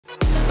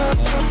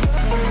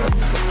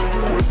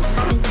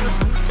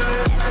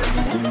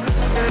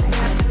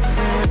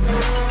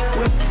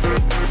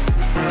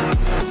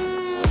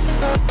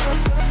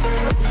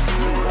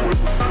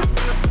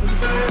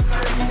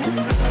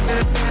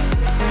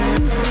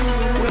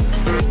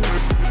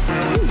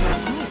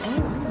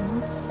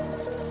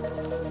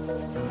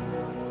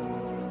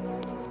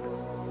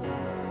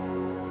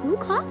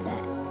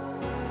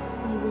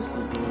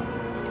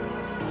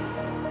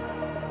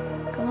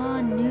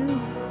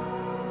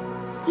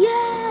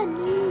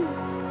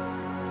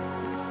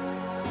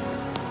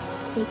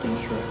bacon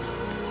shorts.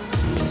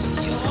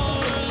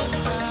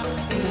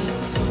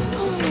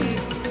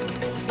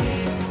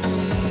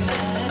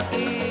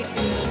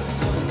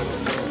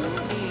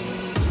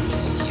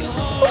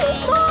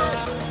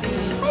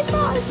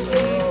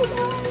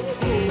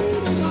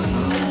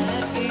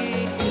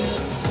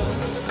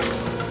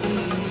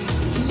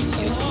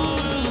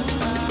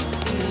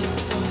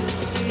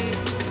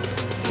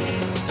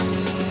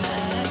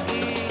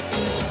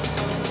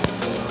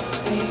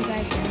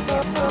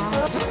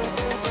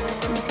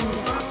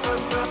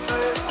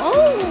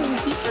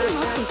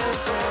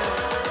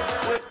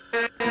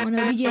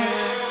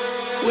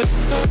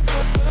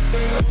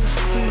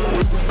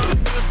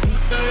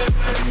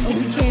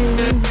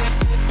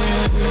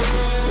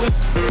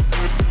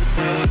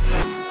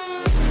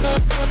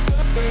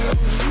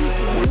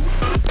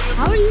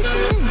 How are you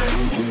still in?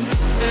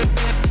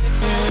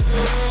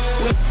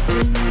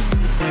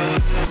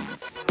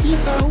 He's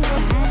so bad.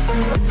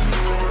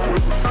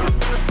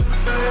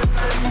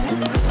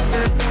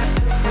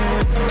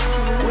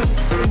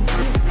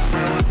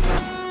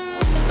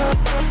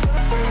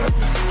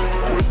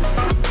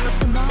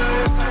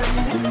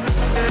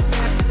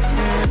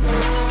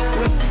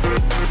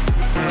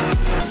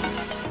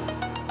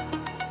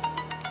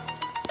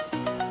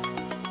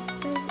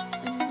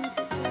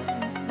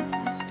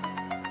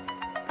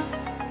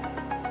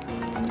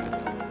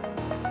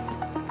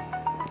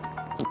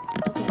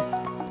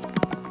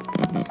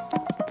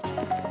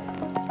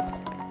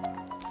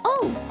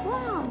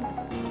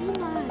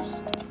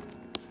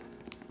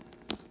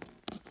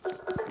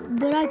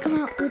 But I come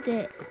out with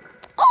it.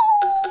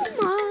 Oh,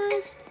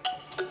 must.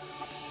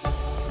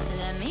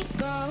 Let me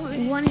go.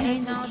 One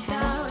hand. No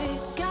doubt.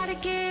 Gotta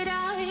get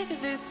out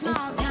of this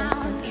small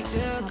town. You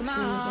took my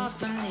heart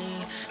from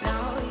me.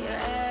 Now you're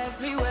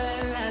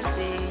everywhere I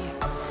see.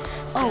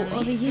 Oh,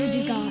 over here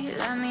you got.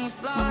 Let me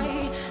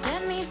fly.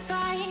 Let me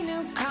find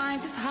new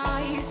kinds of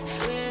highs.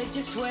 We're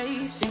just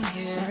wasting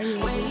here.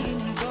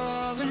 Waiting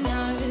for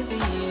another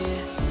year.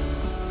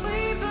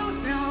 We both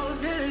know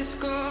the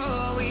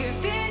score. We've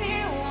been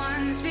here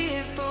once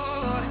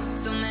before.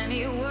 So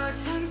many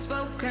words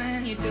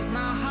unspoken. You took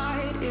my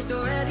heart, it's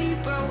already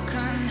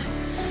broken.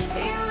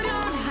 You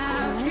don't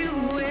have to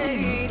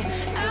wait.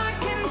 I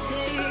can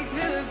take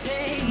the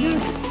pain. You're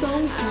so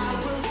I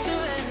will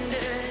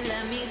surrender.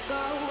 Let me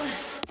go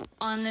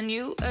on a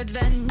new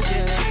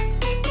adventure.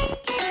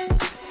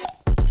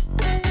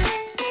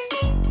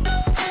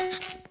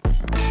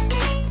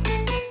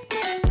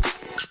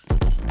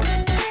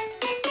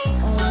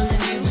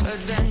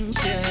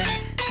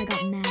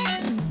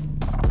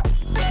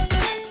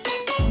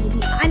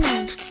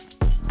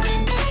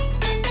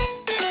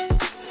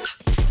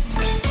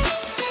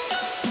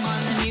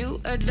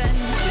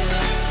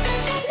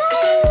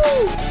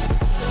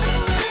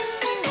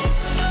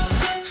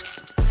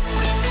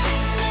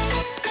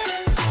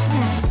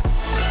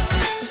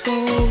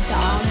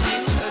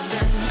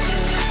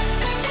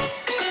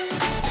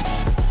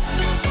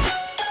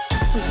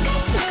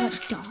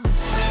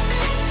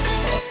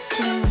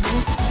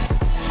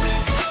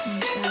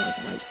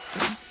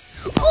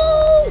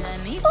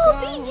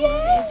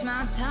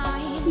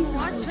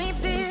 Watch me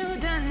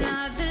build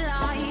another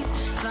life.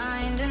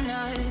 Find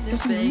another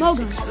space.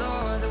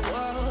 Explore the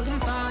world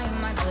and find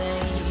my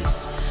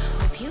place.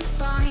 Hope you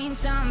find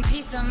some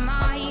peace of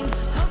mind.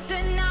 Hope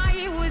the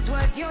night was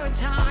worth your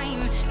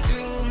time.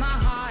 Threw my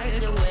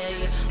heart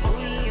away.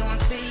 We won't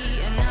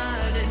see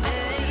another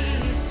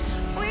day.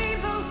 We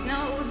both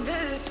know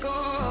the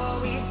score.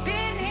 We've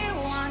been here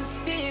once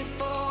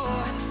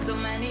before. So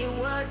many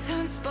words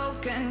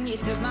unspoken. You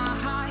took my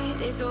heart,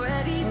 it's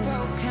already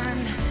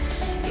broken.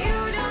 You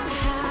don't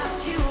have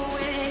to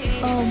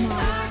wait. I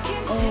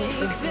can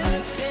take the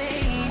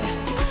pain.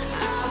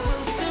 I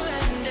will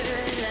surrender.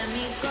 Let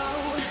me go.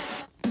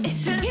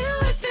 It's a new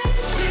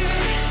adventure.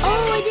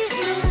 Oh, I didn't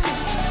know that.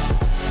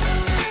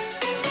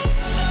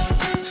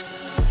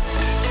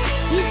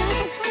 These guys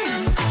are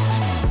friends.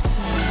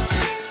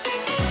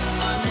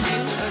 On a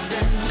new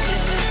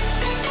adventure.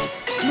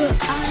 Look,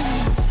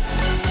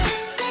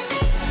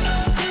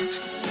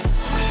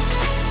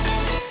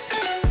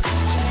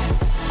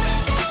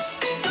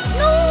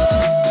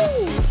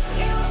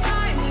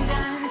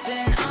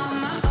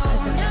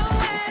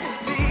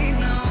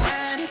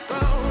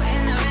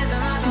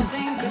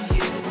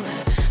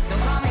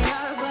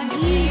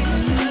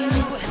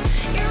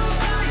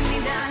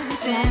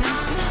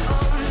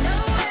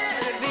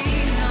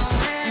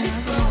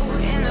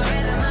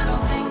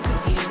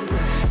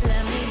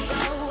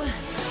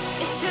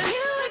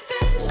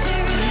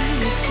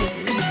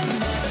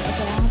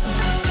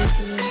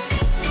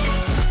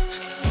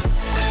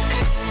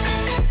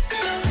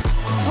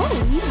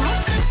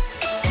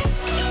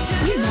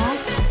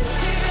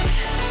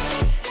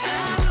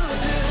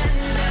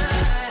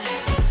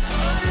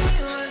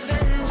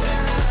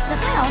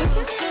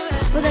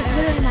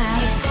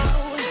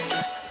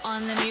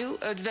 on the new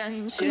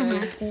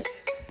adventure.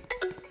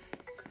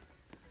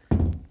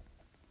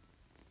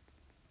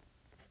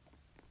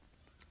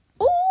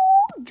 Oh,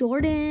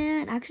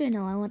 Jordan. Actually,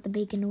 no, I want the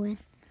bacon to win.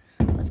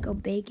 Let's go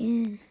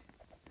bacon.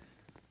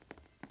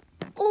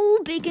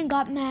 Oh, Bacon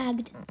got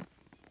magged.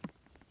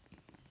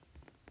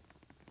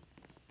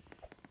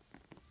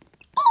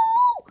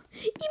 Oh,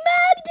 he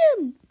magged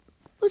him.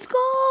 Let's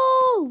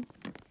go.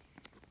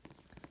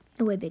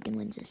 No way Bacon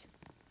wins this.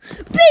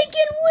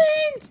 Bacon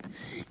wins.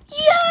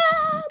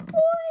 Yeah,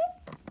 boy.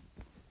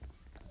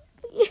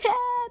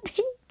 Yeah,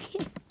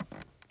 Bacon.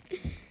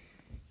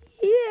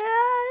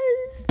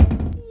 Yes.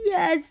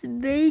 Yes,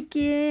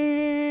 Bacon.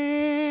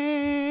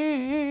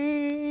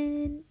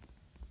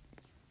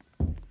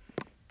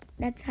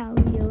 That's how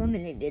he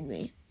eliminated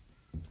me.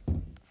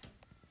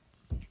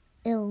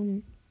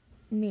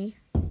 Me.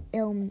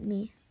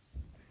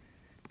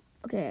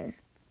 Okay.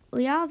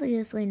 We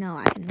obviously know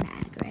I can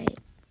mag, right?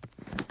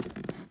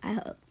 I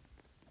hope.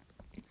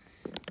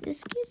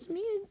 This gives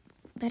me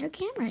a better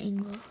camera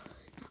angle.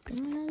 Not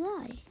gonna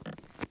lie.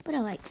 But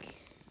I like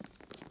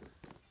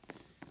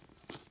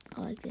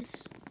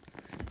this.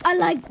 I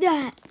like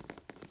that.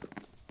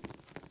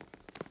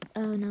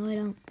 Oh, no, I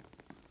don't.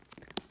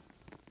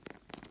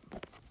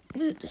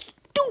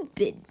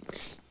 Stupid.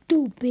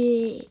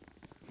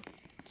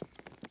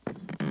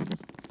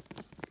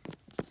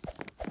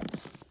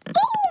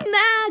 Oh,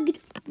 magged.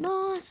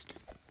 Lost.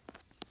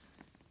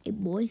 Hey,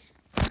 boys.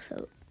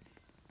 So.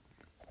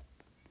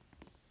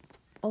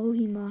 Oh,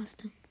 he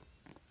mossed him.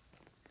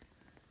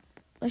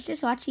 Let's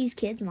just watch these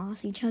kids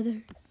moss each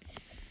other.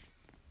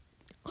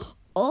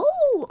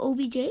 Oh,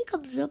 OBJ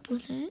comes up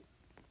with it.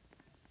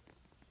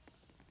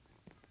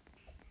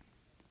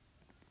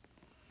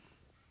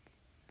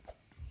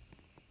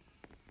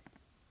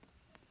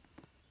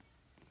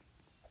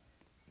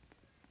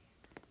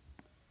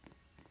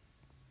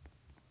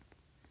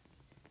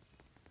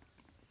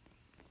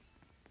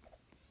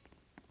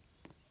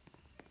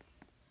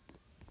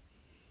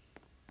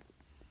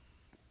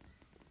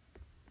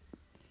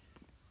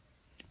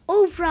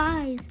 Oh,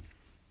 fries.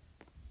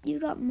 You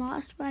got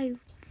mossed by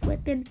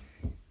flipping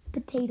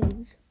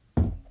potatoes.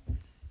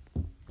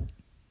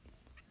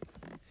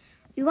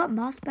 You got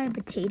mossed by a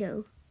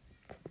potato.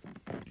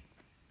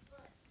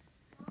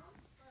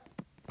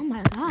 Oh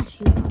my gosh,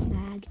 you got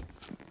magged.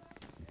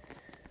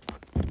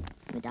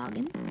 I'm a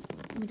dogging.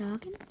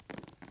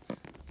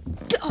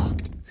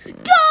 Dogged!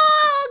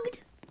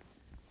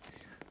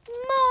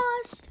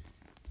 Mossed!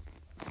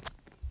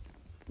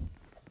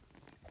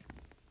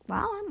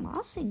 Wow, I'm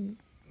mossing.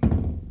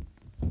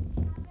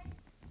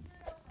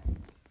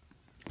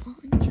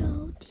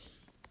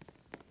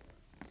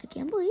 I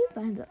can't believe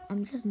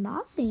I'm just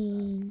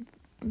mossing.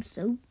 I'm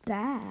so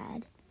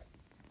bad.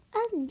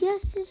 I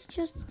guess it's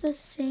just the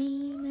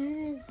same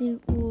as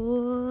it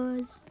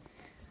was.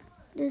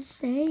 The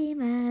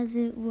same as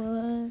it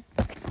was.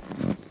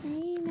 The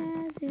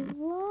same as it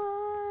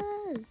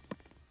was.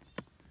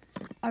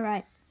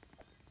 Alright.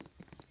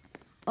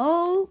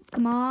 Oh,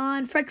 come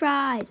on. French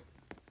fries.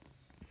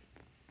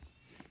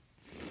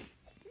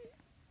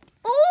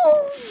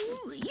 Oh,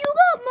 you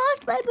got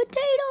mossed by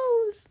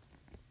potatoes.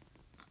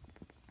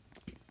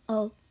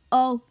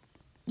 Oh,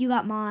 you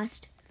got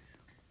mossed.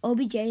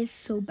 OBJ is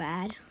so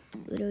bad.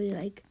 Literally,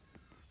 like,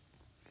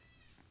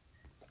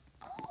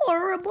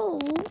 horrible.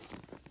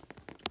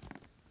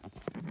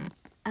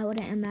 I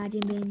wouldn't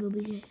imagine being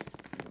OBJ.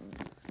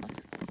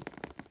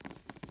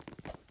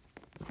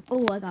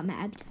 Oh, I got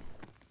magged.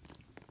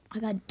 I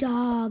got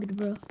dogged,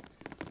 bro.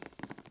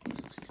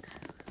 That was the guy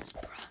who was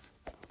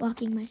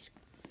blocking my screen.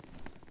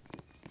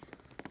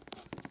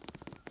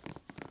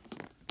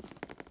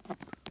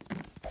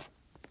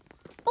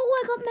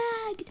 Oh, I got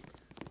magged.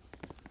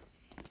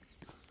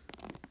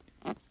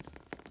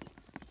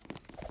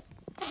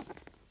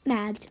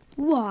 Magged.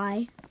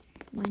 Why?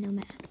 Why no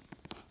mag?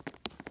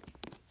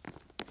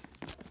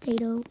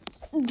 Potato.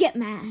 Get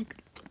mag.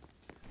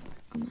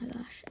 Oh my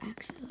gosh.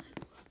 Actually, like,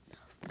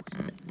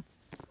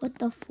 what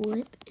the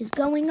flip is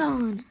going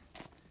on?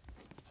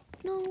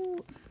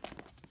 No.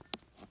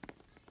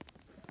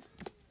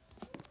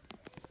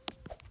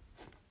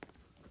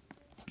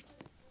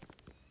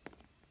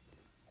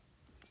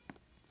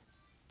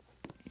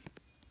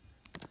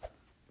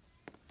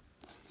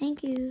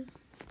 Thank you.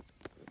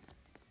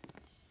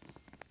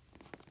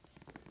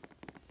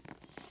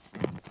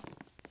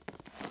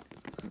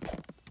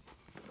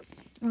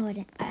 Oh,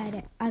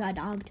 I got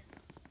dogged.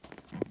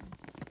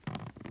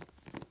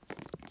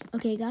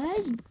 Okay,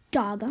 guys,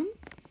 dog him.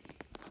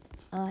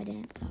 Oh, I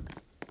didn't dog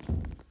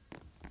him.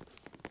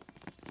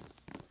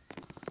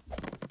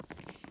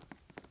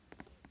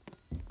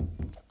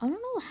 I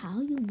don't know how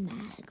you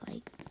mag,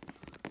 like.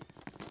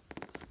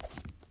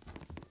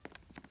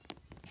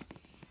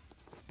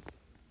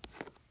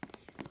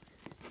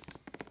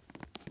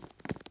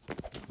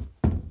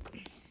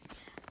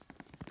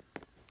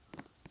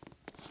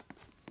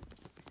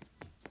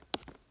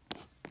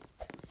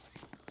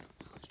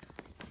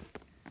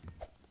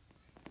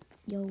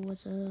 Yo,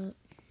 what's up?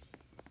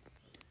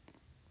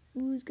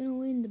 Who's gonna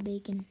win the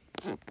bacon?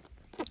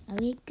 I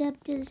wake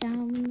up to the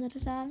sounds of the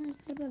silence.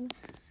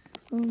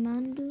 I'm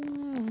around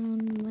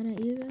when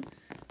I hear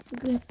a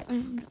good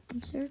round.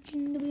 I'm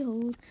searching to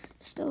behold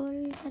the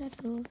stories that I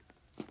told.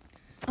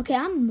 Okay,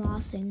 I'm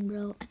mossing,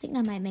 bro. I think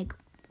I might make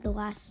the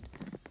last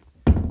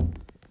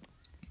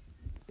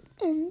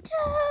and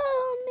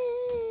tell me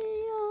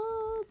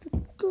you're the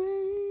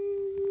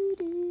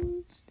greatest.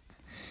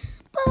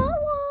 But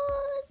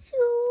once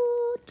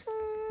you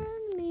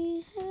turn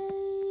me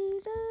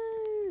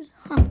haters,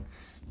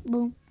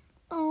 boom,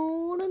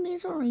 oh the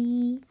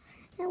misery.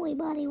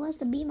 Everybody wants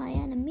to be my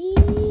enemy.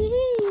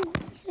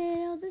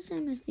 Say all the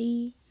same as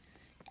thee.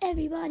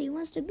 Everybody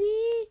wants to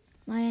be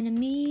my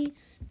enemy.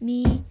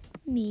 Me,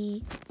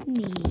 me,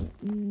 me,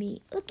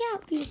 me. Look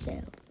out for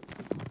yourself.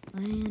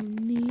 My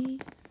enemy.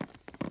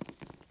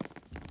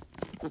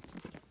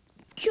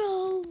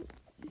 Joe.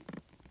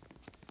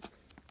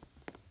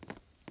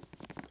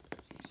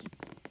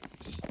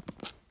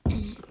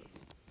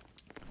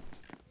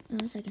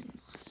 Once I get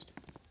lost.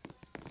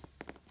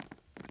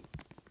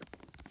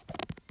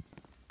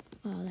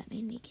 Oh, that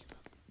made me give up.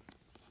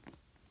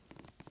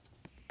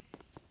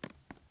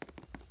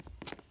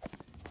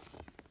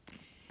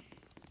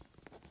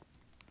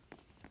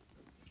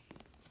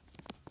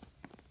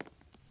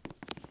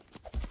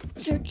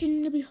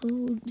 Searching to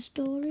behold the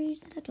stories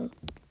that I told.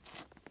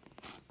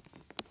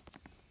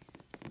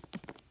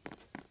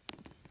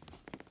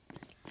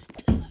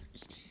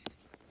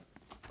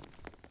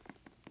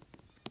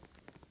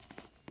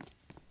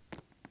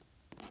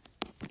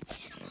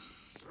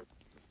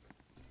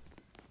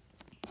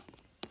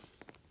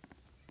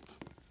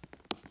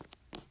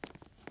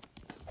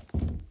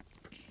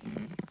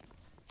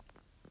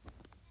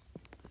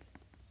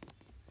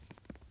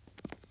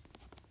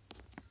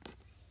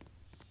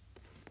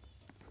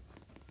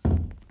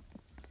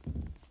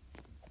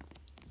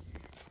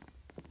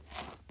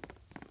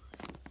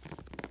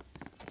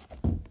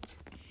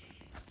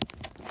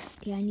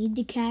 Okay, I need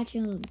to catch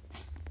him.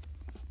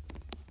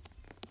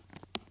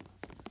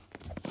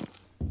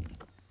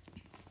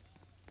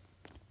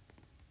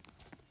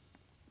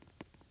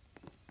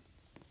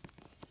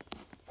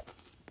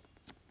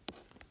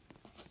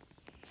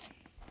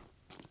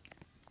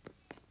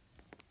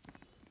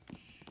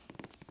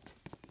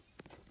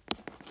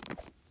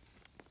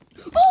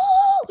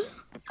 Oh!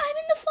 I'm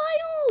in the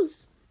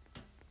finals!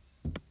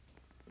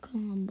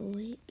 Come on,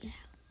 boy. Get out.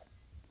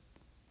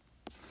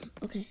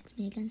 Okay, it's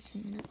me against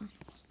him in the finals.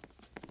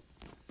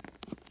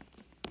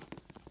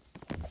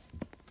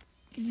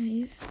 No,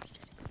 you're supposed to.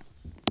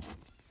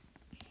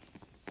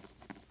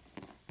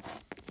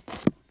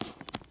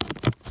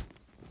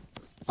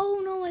 Oh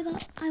no,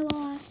 I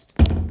lost.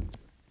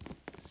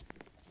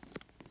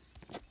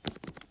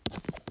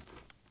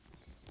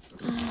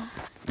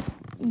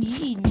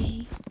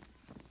 GG.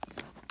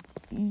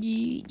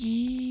 GG.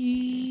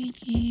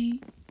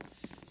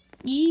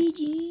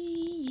 GG.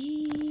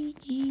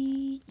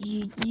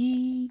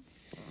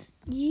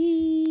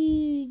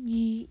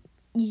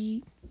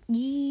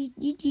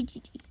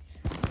 GG.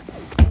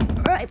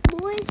 Alright,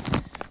 boys.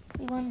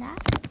 We won that.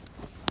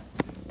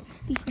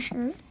 Be for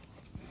sure.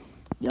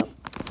 Yep.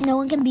 No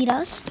one can beat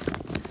us.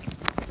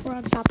 We're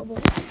unstoppable.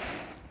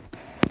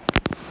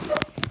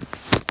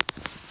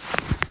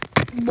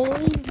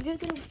 Boys, you're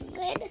gonna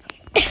win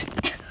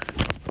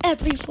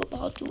every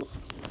football duel.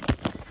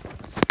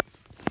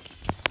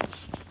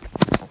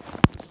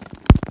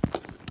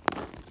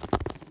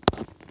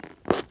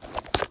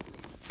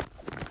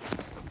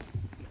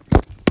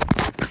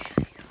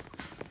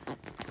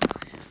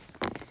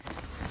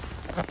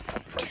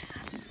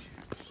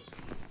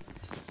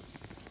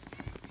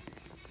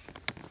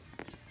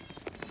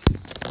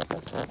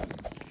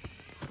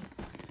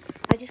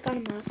 I just got a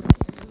mouse.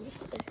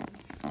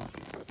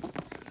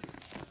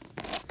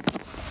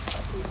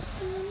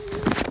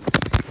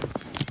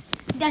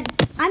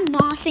 I'm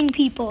mossing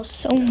people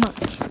so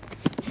much,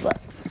 but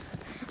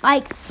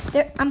like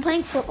I'm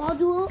playing football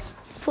duels,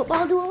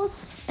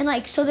 and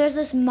like so there's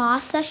this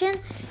moss session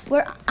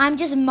where I'm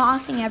just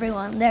mossing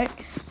everyone. They're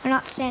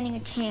not standing a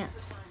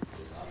chance.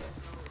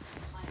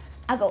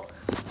 I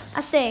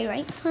say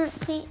right. I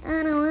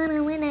don't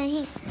wanna win a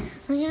heat.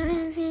 Here,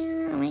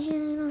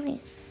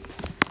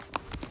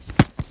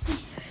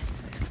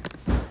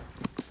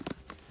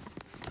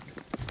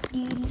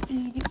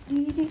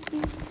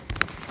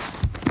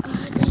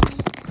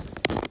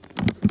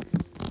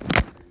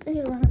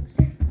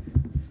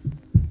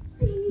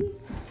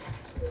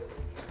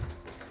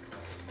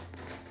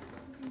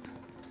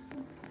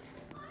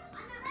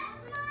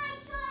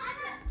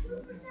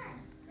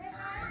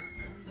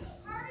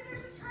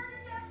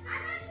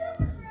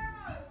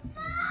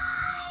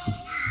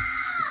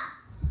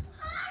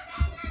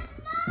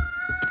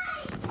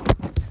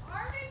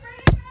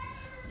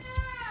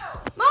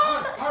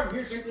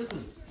 take this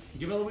one.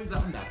 Give Eloise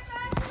that one back.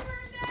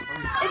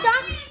 It's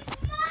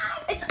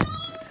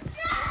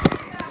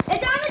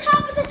on the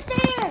top of the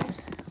stairs.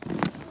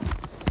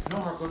 No,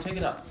 Mark, go take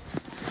it up.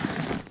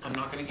 I'm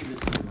not gonna give this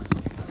to you unless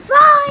you take it up.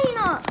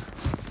 Fine.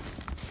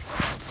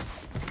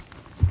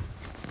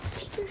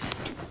 Take your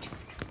stupid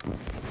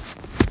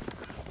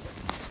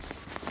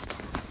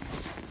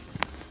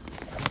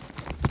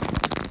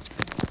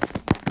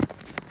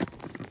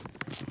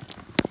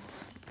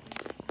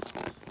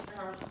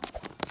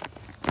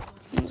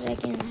One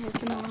second, I have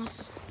to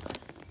moss.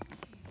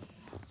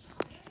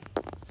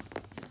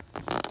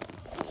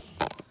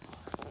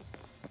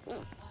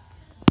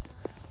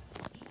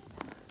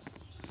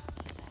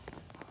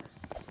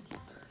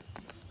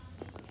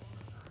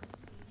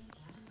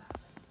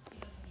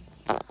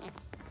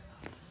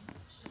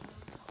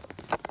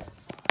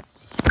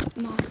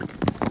 Lost.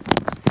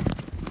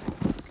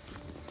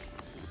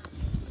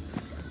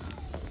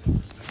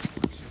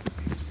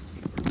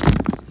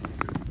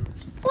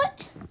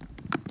 What?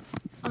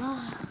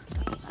 Oh,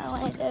 I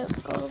wanted to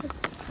go.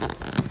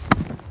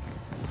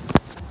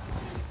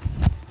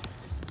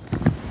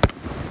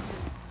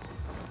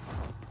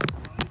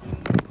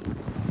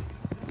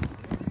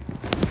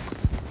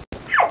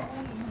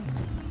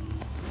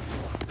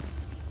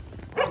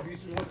 Oh, you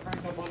should look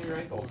cranked up on your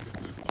ankle.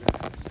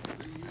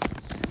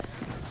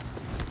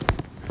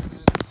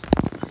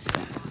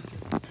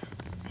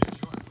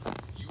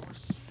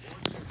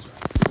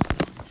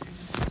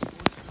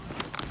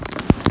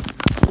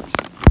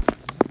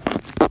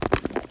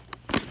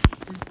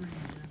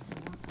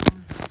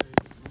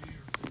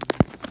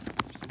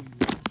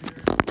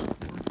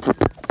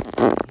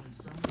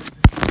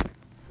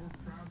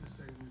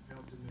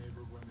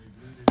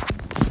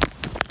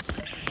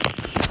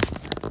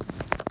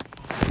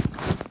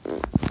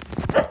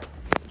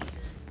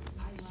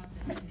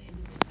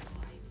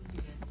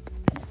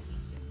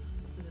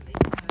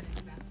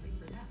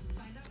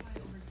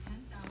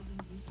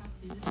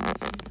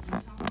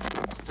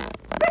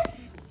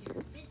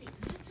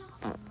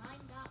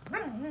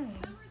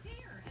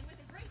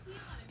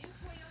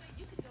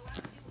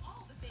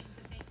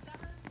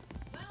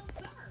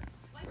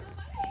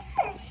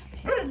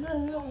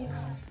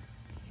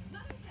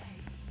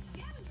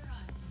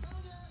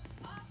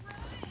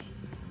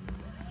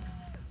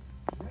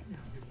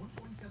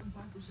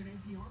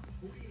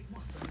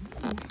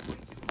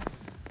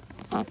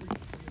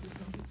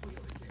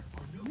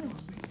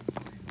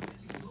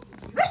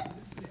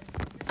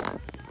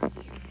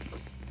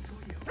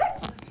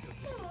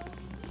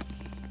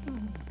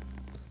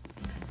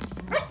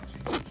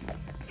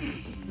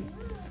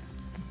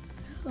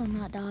 I'm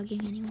not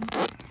dogging anymore.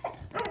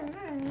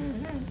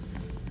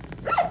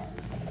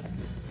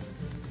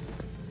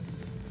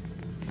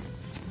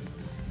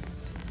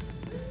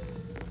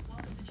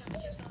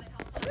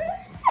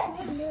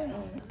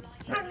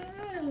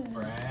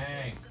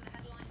 Frank.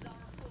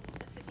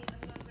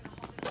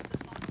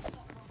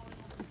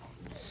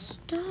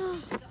 Stop.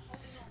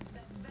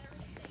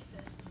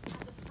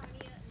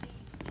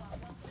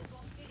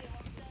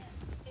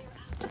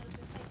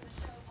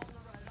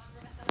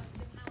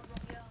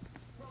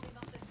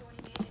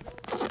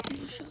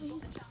 I'll show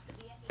you.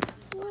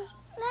 What?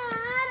 Nah,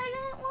 I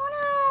didn't want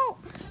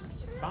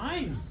to.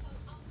 Fine.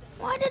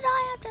 Why did I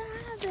have to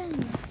have him?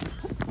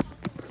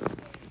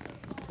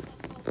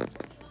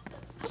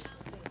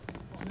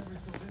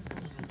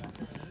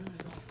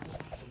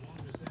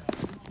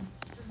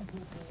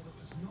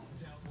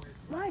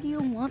 Why do you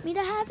want me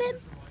to have him?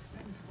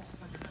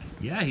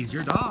 Yeah, he's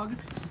your dog.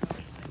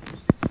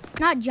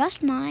 Not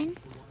just mine.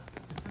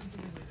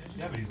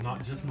 Yeah, but he's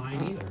not just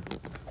mine either.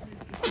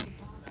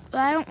 But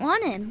I don't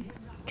want him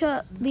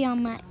to be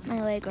on my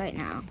leg right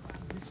now.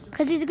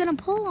 Because he's going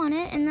to pull on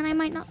it and then I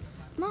might not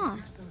moth.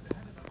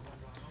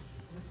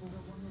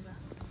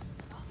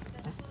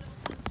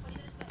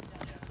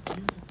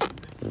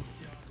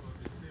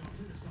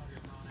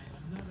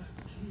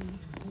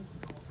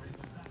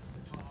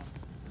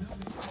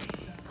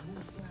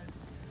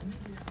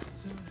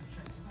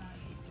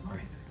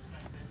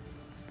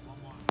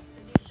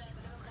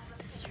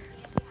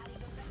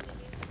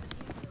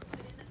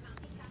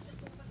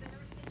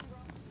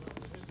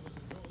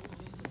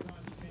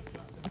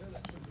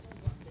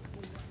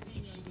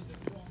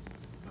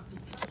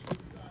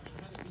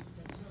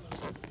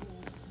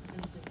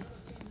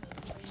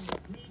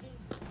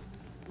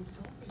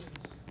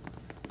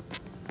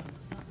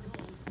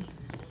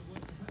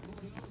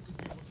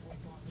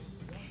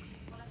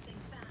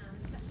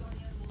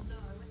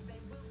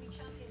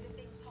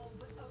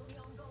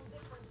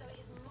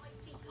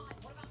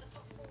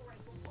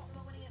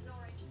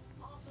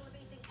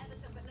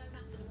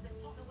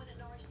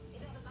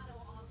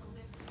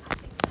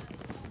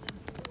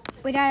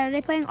 Wait, Dad, are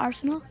they playing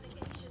Arsenal?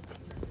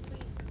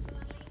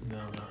 No,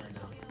 not right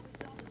now.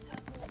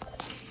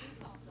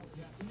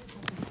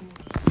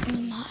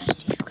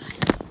 Must you guys.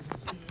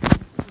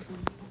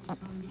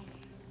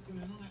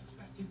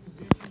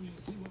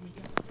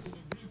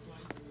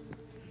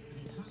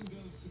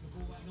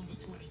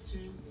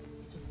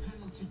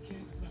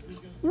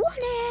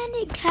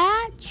 One-handed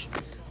catch.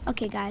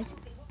 Okay, guys,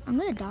 I'm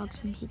gonna dog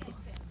some people.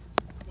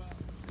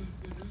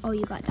 Oh,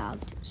 you got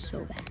dogged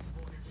so bad.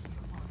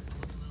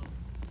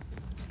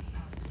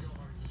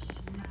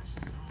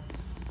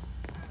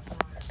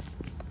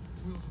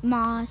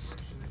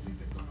 Mossed.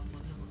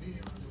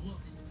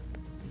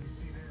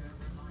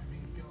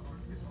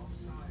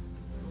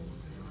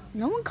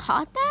 No one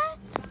caught that?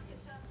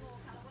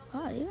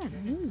 Oh, you got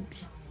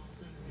noobs.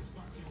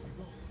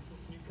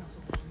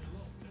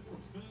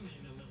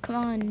 Come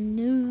on,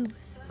 noob.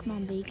 Come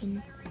on,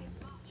 Bacon.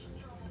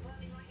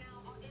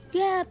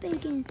 Yeah,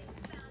 Bacon.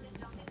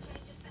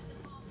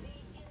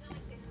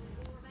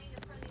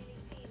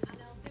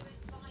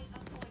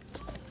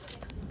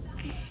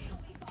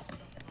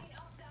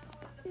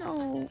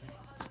 No.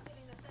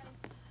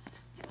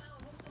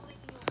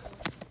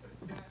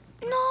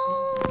 No,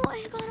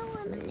 I got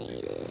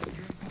eliminated.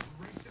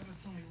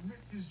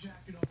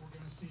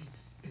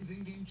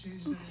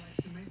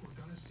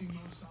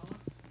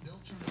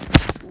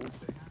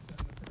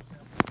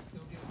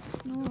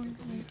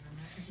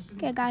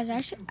 Okay, guys,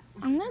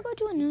 I'm gonna go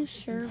to a new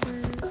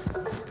server.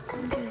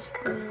 I'm just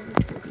go over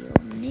to the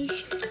old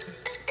nation.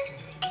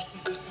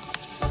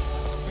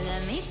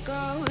 Let me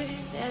go,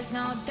 there's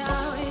no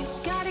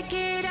doubt. Gotta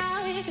get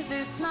out of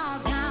this small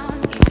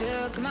town. You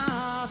took my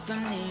heart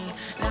from me.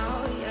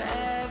 Now you're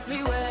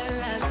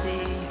everywhere I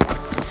see.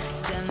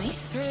 Set me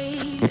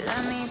free,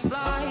 let me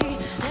fly.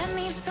 Let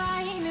me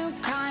find new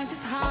kinds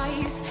of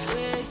highs.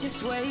 We're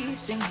just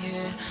wasting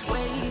here,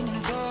 waiting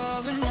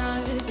for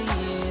another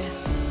year.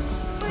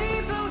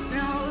 We both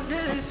know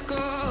the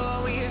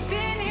score. We've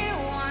been here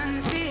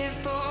once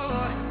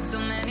before. So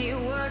many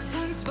words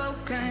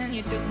unspoken.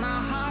 You took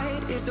my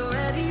heart, it's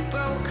already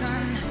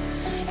broken.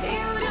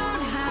 You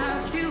don't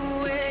have to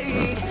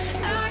wait.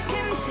 I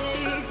can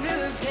take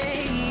the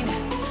pain.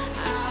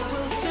 I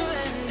will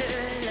surrender.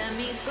 Let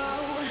me go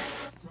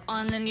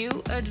on a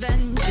new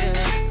adventure.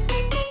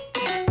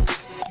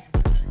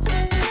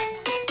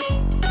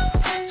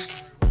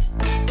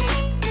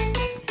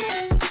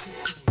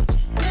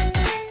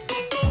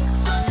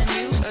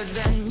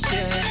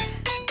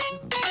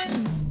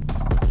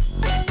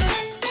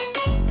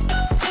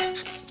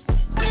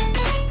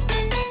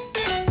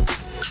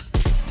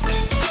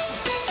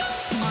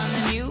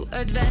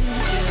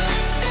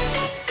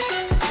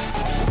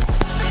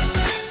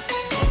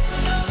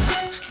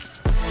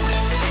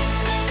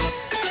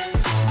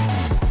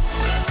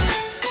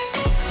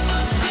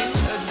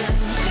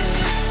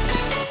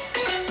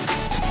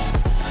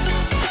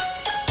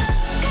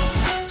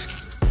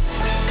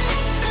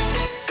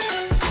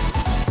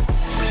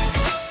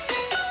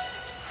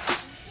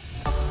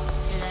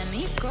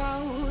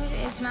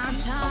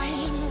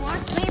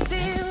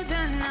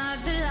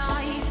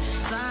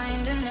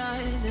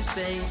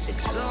 Space,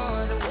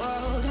 explore the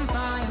world and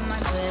find my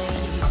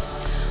place.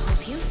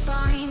 Hope you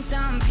find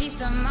some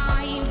peace of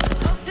mind.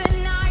 Hope the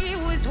night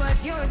was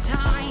worth your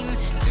time.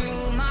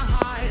 Threw my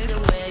heart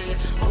away.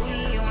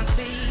 We won't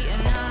see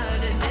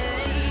another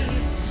day.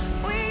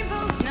 We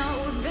both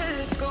know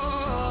the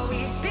score.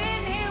 We've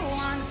been here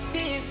once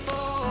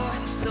before.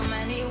 So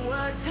many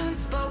words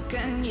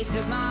unspoken. You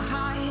took my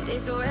heart,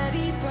 it's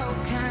already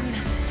broken.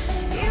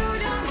 You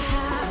don't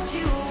have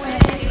to